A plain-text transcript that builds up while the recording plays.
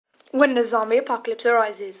When the zombie apocalypse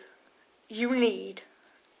arises, you need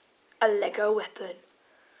a Lego weapon.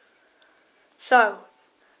 So,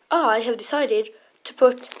 I have decided to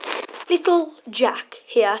put little Jack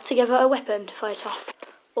here to give her a weapon to fight off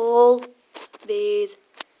all these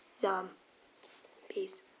zombies.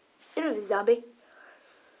 You're not a zombie.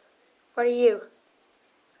 What are you?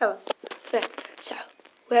 Oh, well, so,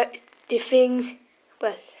 where the things,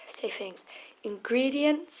 well, say things,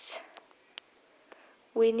 ingredients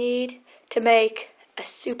we need to make a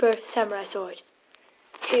super samurai sword.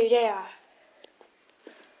 Here they are.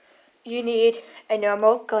 You need a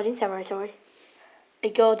normal golden samurai sword, a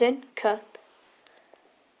golden cup,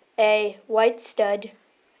 a white stud,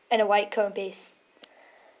 and a white cone piece.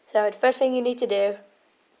 So the first thing you need to do,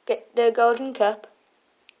 get the golden cup,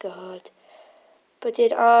 put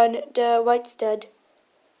it on the white stud,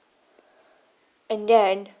 and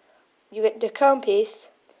then you get the cone piece,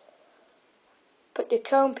 put the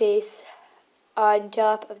cone piece on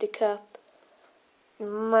top of the cup,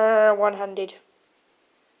 one-handed.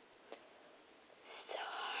 So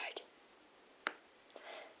hard.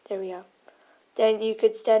 There we go. Then you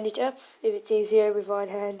could stand it up if it's easier with one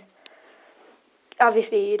hand.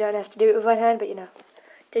 Obviously you don't have to do it with one hand, but you know.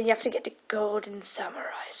 Then you have to get the golden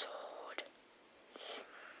samurai sword.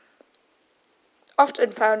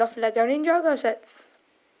 Often found off Lego Ninjago sets.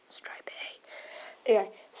 Stripe A. Anyway,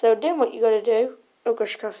 so then what you gotta do, oh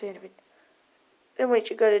gosh, I can't see anything. Then what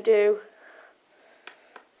you gotta do,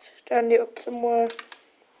 stand it up somewhere,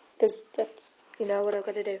 because that's, you know, what I've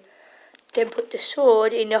got to do. Then put the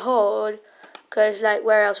sword in the hole, because, like,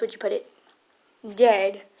 where else would you put it?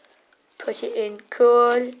 Then put it in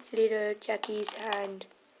cool little Jackie's hand,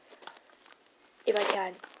 if I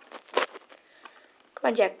can.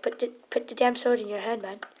 Come on, Jack, put the damn sword in your hand,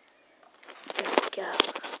 man. There we go.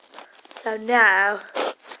 So now,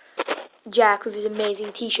 Jack with his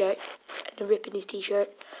amazing t-shirt, and a rip in his t-shirt,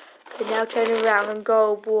 can now turn around and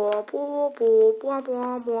go, blah, blah, blah, blah,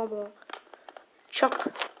 blah, blah, blah.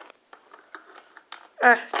 Chop.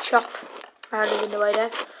 Chop. My hand is in the way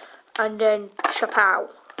there. And then chapow.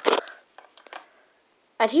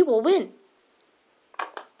 And he will win.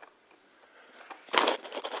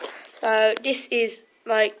 So this is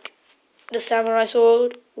like the samurai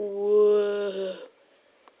sword. Whoa.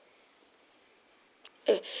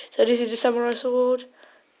 So this is the samurai sword.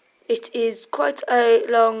 It is quite a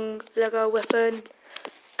long Lego weapon,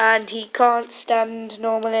 and he can't stand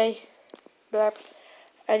normally.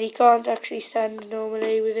 And he can't actually stand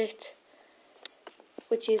normally with it,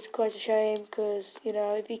 which is quite a shame, because, you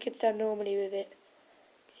know, if he could stand normally with it,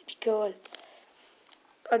 it'd be cool.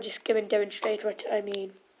 I'll just go and demonstrate what I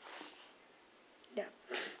mean. No.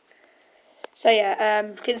 So yeah,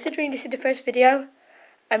 considering this is the first video,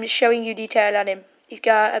 I'm just showing you detail on him. He's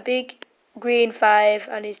got a big green 5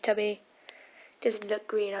 on his tummy. Doesn't look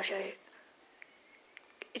green, I'll show you.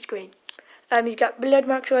 It's green. He's got blood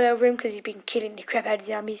marks all over him because he's been killing the crap out of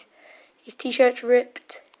zombies. His t-shirt's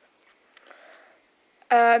ripped.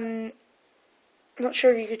 Not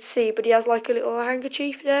sure if you could see, but he has like a little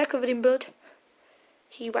handkerchief there covered in blood.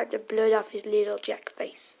 He wiped the blood off his little Jack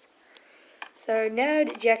face. So now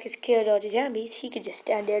that Jack has killed all the zombies, he can just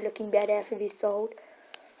stand there looking badass with his sword.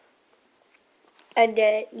 And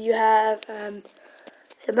you have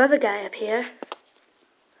some other guy up here.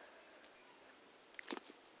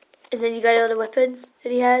 And then you got all the weapons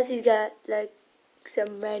that he has. He's got like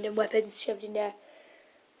some random weapons shoved in there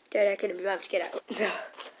that I couldn't be able to get out. So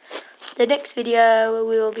the next video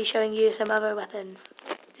we will be showing you some other weapons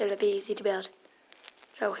that'll be easy to build.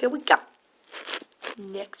 So here we go.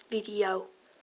 Next video.